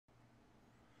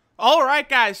All right,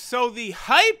 guys, so the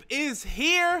hype is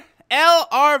here.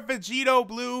 LR Vegito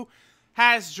Blue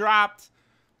has dropped.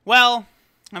 Well,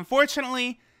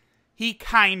 unfortunately, he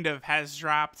kind of has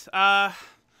dropped.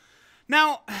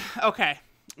 Now, okay,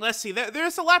 let's see.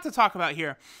 There's a lot to talk about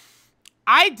here.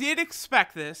 I did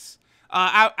expect this.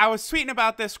 I was tweeting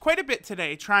about this quite a bit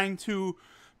today, trying to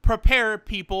prepare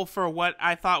people for what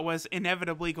I thought was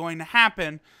inevitably going to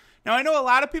happen. Now, I know a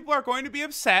lot of people are going to be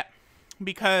upset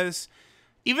because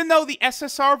even though the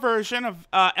SSR version of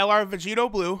LR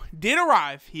Vegito Blue did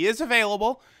arrive, he is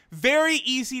available, very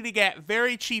easy to get,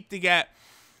 very cheap to get,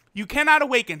 you cannot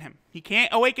awaken him. You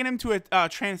can't awaken him to a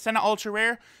Transcendent Ultra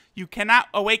Rare. You cannot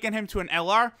awaken him to an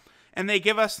LR, and they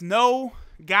give us no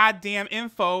goddamn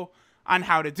info on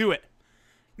how to do it.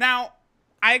 Now,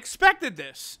 I expected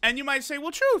this, and you might say,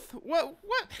 well, Truth, what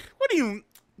do you,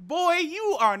 boy,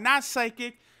 you are not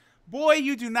psychic. Boy,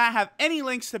 you do not have any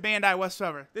links to Bandai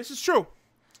whatsoever. This is true.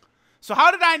 So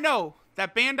how did I know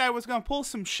that Bandai was going to pull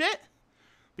some shit?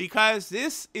 Because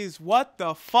this is what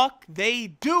the fuck they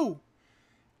do.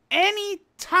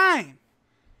 Anytime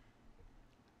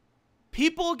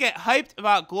people get hyped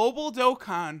about Global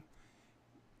Dokkan,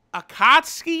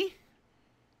 Akatsuki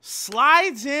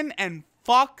slides in and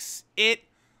fucks it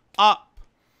up.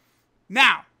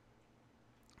 Now,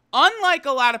 unlike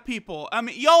a lot of people, I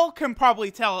mean, y'all can probably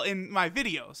tell in my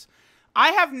videos,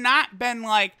 I have not been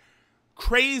like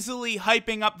crazily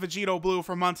hyping up Vegito Blue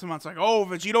for months and months. Like, oh,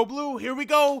 Vegito Blue, here we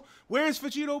go. Where's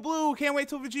Vegito Blue? Can't wait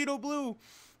till Vegito Blue.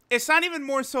 It's not even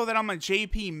more so that I'm a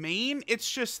JP main. It's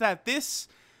just that this,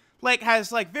 like,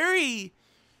 has, like, very,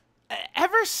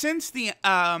 ever since the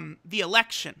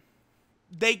election,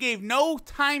 they gave no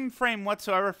time frame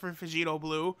whatsoever for Vegito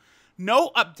Blue. No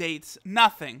updates,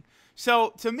 nothing.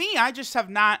 So, to me, I just have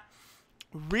not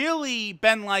really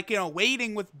been, like, you know,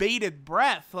 waiting with bated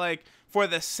breath, like, for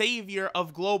the savior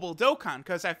of Global Dokkan.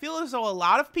 Because I feel as though a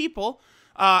lot of people,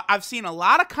 I've seen a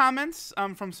lot of comments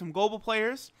from some global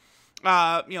players, you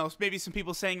know, maybe some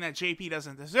people saying that JP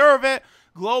doesn't deserve it.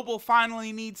 Global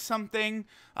finally needs something.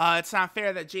 It's not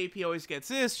fair that JP always gets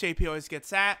this, JP always gets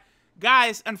that.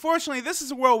 Guys, unfortunately, this is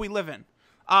the world we live in.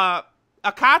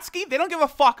 Akatsuki, they don't give a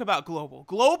fuck about Global.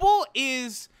 Global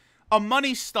is a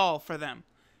money stall for them.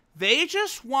 They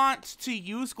just want to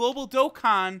use Global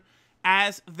Dokkan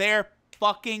as their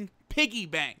fucking piggy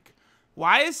bank.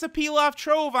 Why is the peel-off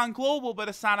trove on Global, but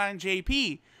it's not on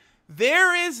JP?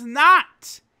 There is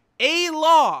not a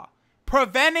law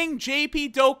preventing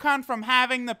JP Dokkan from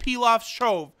having the peel-off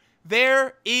trove.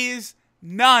 There is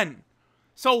none.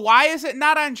 So why is it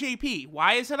not on JP?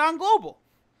 Why is it on Global?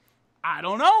 I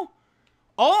don't know.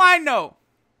 All I know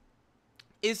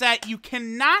is that you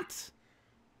cannot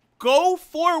go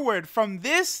forward from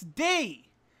this day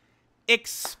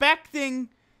expecting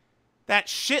that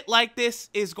shit like this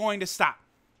is going to stop.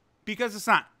 Because it's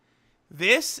not.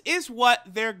 This is what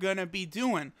they're going to be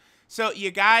doing. So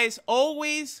you guys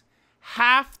always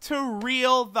have to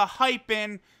reel the hype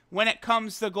in when it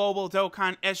comes to Global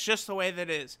Dokkan. It's just the way that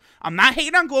it is. I'm not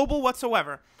hating on Global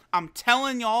whatsoever. I'm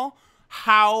telling y'all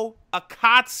how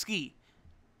Akatsuki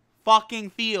fucking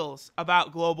feels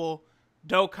about Global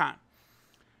Dokkan.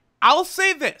 I'll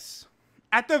say this.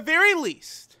 At the very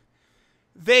least,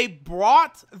 they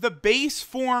brought the base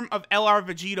form of LR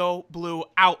Vegito Blue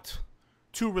out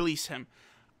to release him.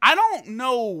 I don't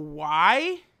know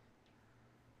why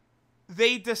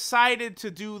they decided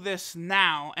to do this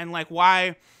now, and like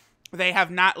why they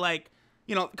have not, like,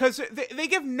 you know, because they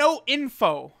give no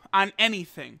info on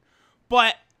anything.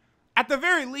 But at the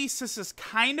very least, this is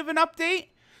kind of an update.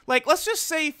 Like, let's just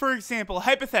say, for example,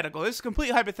 hypothetical. This is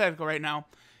completely hypothetical right now.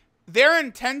 Their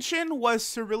intention was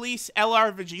to release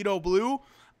LR Vegito Blue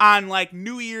on, like,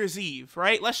 New Year's Eve,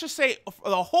 right? Let's just say for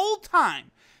the whole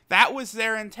time, that was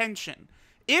their intention.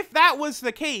 If that was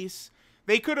the case,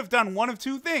 they could have done one of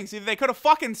two things. Either they could have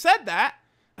fucking said that,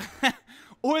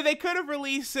 or they could have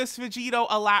released this Vegito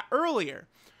a lot earlier.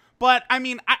 But, I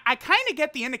mean, I kind of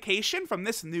get the indication from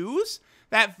this news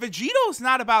that Vegito's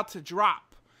not about to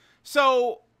drop.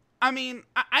 So, I mean,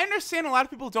 I understand a lot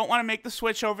of people don't want to make the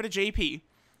switch over to JP.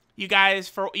 You guys,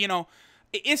 for, you know,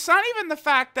 it's not even the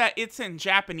fact that it's in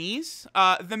Japanese.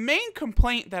 The main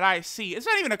complaint that I see, it's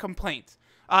not even a complaint.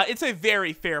 It's a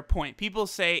very fair point. People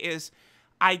say is,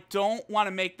 I don't want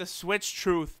to make the switch,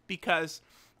 Truth, because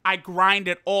I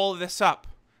grinded all of this up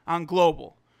on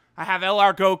Global. I have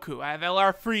LR Goku. I have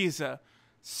LR Frieza.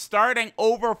 Starting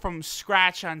over from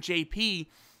scratch on JP,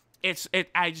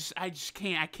 I just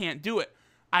can't do it.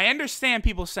 I understand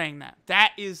people saying that.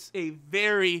 That is a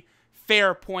very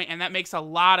fair point, and that makes a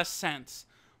lot of sense.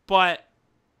 But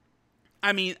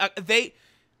I mean,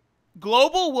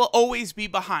 Global will always be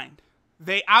behind.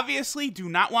 They obviously do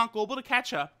not want Global to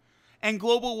catch up, and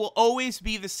Global will always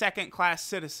be the second-class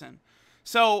citizen.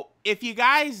 So if you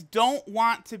guys don't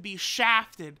want to be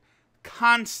shafted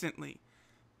constantly,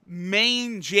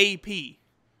 main JP.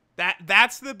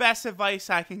 That's the best advice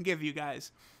I can give you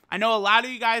guys. I know a lot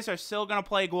of you guys are still going to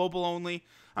play Global only.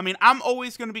 I mean, I'm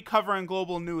always going to be covering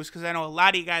Global news because I know a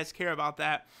lot of you guys care about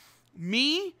that.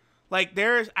 Me, like,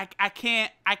 I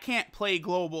can't play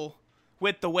Global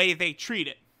with the way they treat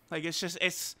it. Like,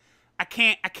 I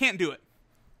can't do it.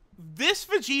 This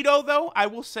Vegito, though, I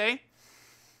will say,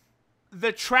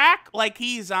 the track like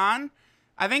he's on,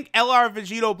 I think LR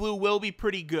Vegito Blue will be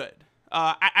pretty good.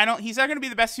 He's not going to be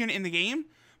the best unit in the game,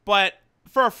 but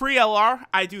for a free LR,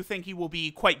 I do think he will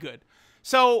be quite good.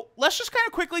 So let's just kind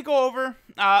of quickly go over,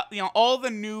 all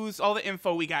the news, all the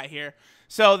info we got here.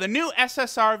 So the new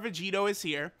SSR Vegito is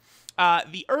here.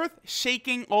 The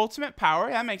Earth-shaking ultimate power.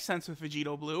 That makes sense with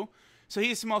Vegito Blue. So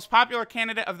he's the most popular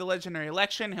candidate of the Legendary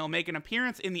Election. He'll make an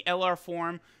appearance in the LR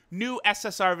form. New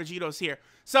SSR Vegito's here.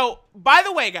 So, by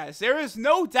the way, guys, there is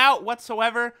no doubt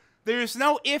whatsoever. There's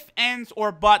no ifs, ands,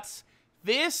 or buts.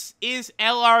 This is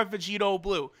LR Vegito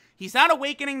Blue. He's not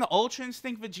awakening the Ultra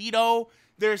Instinct Vegito.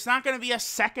 There's not going to be a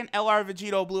second LR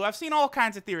Vegito Blue. I've seen all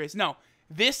kinds of theories. No,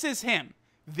 this is him.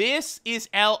 This is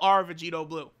LR Vegito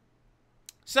Blue.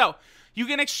 So, you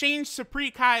can exchange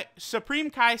Supreme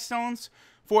Kai Stones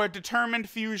for a Determined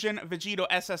Fusion Vegito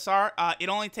SSR. It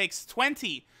only takes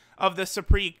 20 of the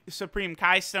Supreme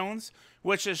Kai Stones,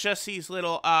 which is just these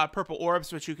little purple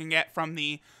orbs, which you can get from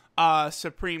the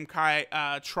Supreme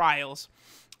Kai trials.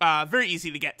 Very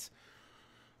easy to get.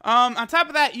 On top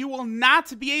of that, you will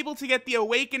not be able to get the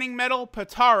Awakening Medal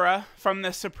Potara from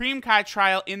the Supreme Kai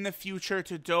trial in the future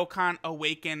to Dokkan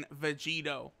Awaken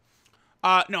Vegito.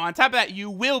 No, on top of that,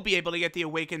 you will be able to get the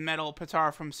Awakened Medal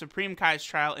Potara from Supreme Kai's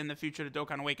trial in the future to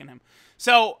Dokkan Awaken him.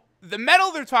 So, the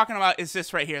medal they're talking about is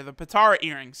this right here, the Potara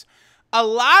earrings. A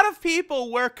lot of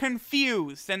people were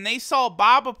confused, and they saw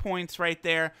Baba points right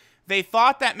there. They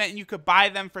thought that meant you could buy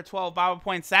them for 12 Baba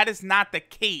points. That is not the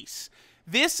case.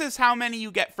 This is how many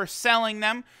you get for selling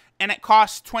them, and it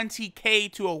costs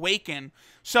 20k to awaken.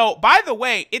 So, by the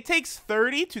way, it takes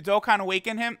 30 to Dokkan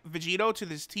Awaken him, Vegito, to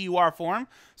this TUR form.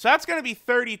 So, that's going to be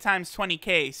 30 times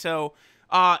 20k. So,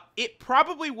 it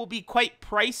probably will be quite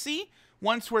pricey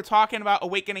once we're talking about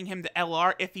awakening him to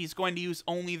LR if he's going to use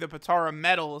only the Potara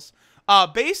medals.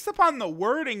 Based upon the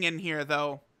wording in here,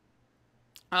 though,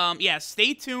 yeah,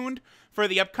 stay tuned for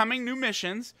the upcoming new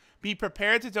missions. Be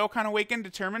prepared to Dokkan Awaken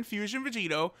Determined Fusion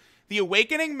Vegito. The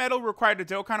Awakening Medal required to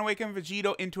Dokkan Awaken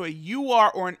Vegito into a UR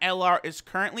or an LR is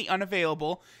currently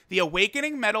unavailable. The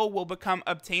Awakening Medal will become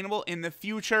obtainable in the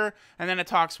future, and then it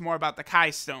talks more about the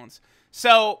Kai Stones.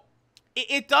 So,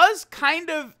 it does kind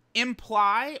of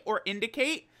imply or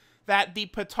indicate that the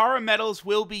Potara medals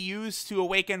will be used to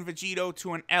awaken Vegito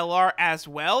to an LR as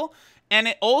well, and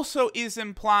it also is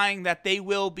implying that they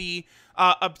will be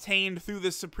obtained through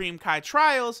the Supreme Kai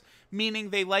trials, meaning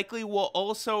they likely will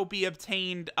also be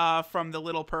obtained from the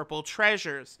little purple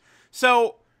treasures.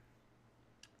 So,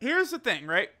 here's the thing,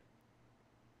 right?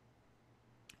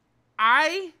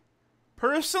 I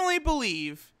personally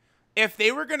believe if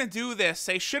they were going to do this,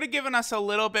 they should have given us a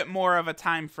little bit more of a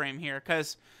time frame here,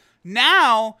 because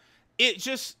now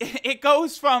it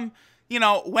goes from, you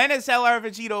know, when is LR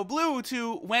Vegito Blue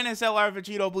to when is LR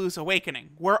Vegito Blue's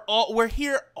awakening. We're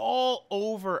here all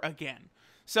over again.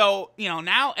 So, you know,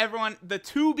 now everyone, the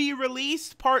to be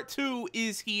released part 2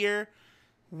 is here.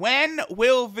 When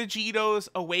will Vegito's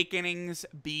awakenings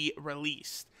be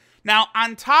released? Now,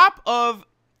 on top of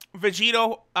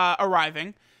Vegito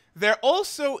arriving, there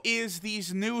also is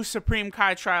these new Supreme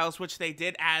Kai trials, which they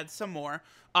did add some more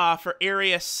for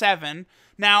Area 7.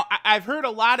 Now, I've heard a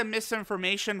lot of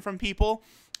misinformation from people.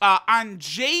 On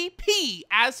JP,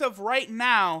 as of right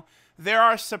now, there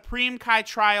are Supreme Kai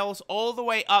trials all the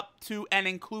way up to and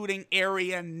including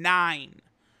Area 9.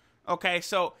 Okay,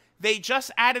 so they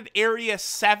just added Area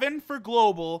 7 for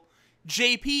Global.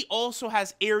 JP also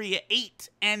has Area 8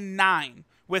 and 9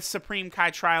 with Supreme Kai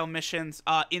trial missions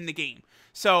in the game.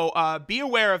 So, be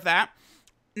aware of that.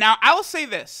 Now, I will say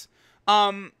this.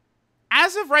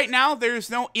 As of right now, there is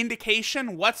no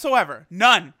indication whatsoever.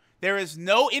 None. There is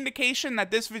no indication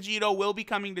that this Vegito will be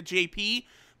coming to JP,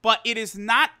 but it is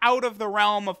not out of the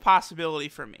realm of possibility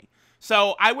for me.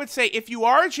 So, I would say if you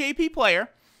are a JP player,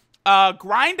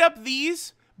 grind up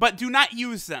these, but do not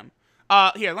use them.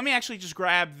 Here, let me actually just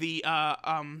grab the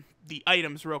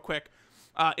items real quick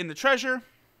in the treasure.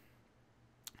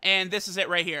 And this is it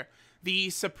right here. The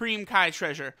Supreme Kai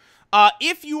treasure.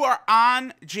 If you are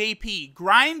on JP,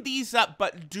 grind these up,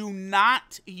 but do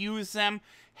not use them.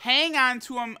 Hang on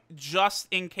to them just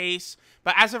in case.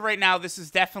 But as of right now, this is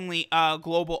definitely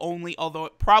global only, although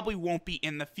it probably won't be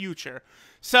in the future.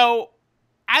 So,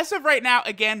 as of right now,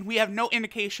 again, we have no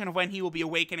indication of when he will be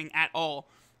awakening at all.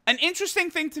 An interesting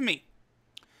thing to me.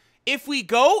 If we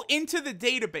go into the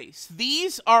database,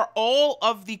 these are all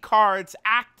of the cards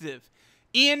active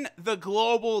in the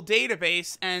global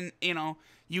database, and, you know,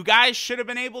 you guys should have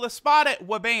been able to spot it.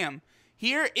 Wabam.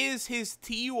 Here is his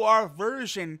TUR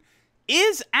version.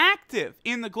 Is active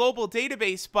in the global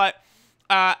database, but,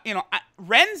 you know,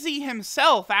 Renzi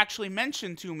himself actually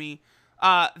mentioned to me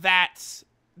that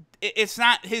it's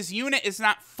not, his unit is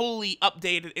not fully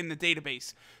updated in the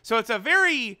database. So it's a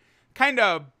very kind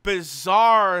of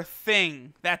bizarre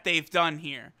thing that they've done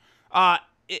here.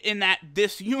 In that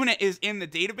this unit is in the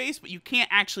database, but you can't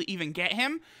actually even get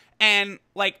him. And,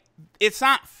 like, it's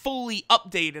not fully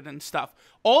updated and stuff.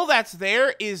 All that's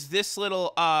there is this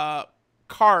little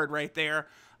card right there.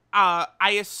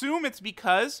 I assume it's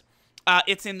because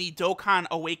it's in the Dokkan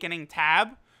Awakening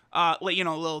tab. You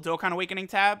know, little Dokkan Awakening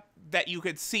tab, that you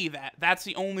could see that. That's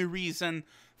the only reason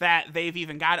that they've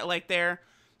even got it like there.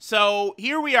 So,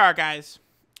 here we are, guys.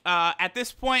 At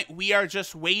this point, we are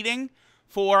just waiting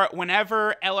for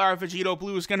whenever LR Vegito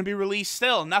Blue is going to be released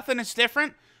still. Nothing is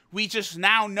different. We just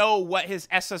now know what his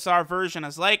SSR version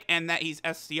is like, and that he's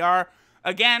SDR.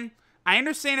 Again, I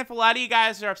understand if a lot of you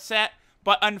guys are upset,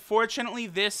 but unfortunately,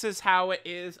 this is how it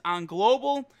is on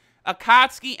Global.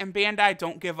 Akatsuki and Bandai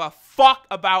don't give a fuck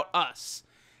about us.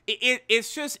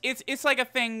 It's like a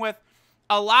thing with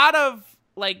a lot of,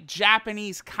 like,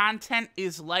 Japanese content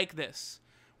is like this,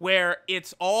 where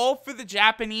it's all for the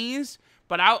Japanese,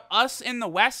 but us in the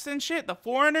West and shit, the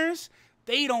foreigners,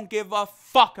 they don't give a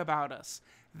fuck about us.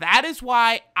 That is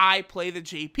why I play the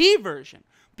JP version,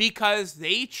 because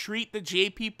they treat the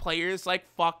JP players like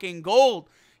fucking gold.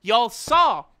 Y'all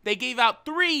saw they gave out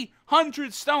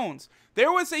 300 stones.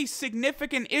 There was a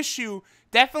significant issue,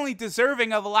 definitely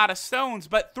deserving of a lot of stones,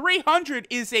 but 300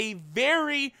 is a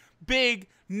very big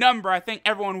number. I think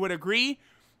everyone would agree.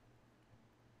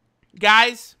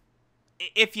 Guys,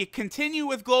 if you continue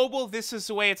with Global, this is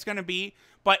the way it's going to be.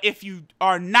 But if you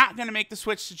are not going to make the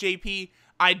switch to JP,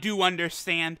 I do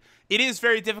understand. It is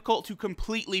very difficult to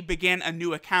completely begin a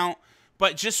new account.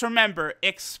 But just remember,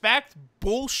 expect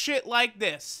bullshit like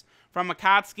this from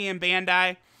Akatsuki and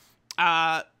Bandai.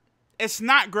 It's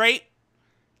not great.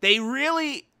 They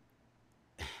really...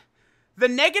 The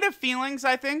negative feelings,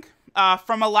 I think,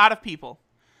 from a lot of people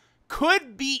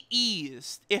could be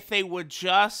eased if they would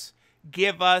just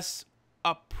give us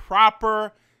a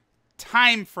proper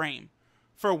time frame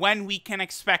for when we can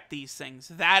expect these things.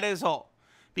 That is all.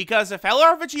 Because if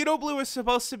LR Vegito Blue is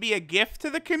supposed to be a gift to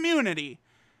the community,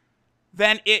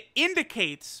 then it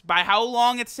indicates by how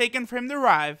long it's taken for him to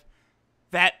arrive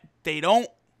that they don't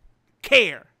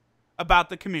care about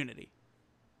the community.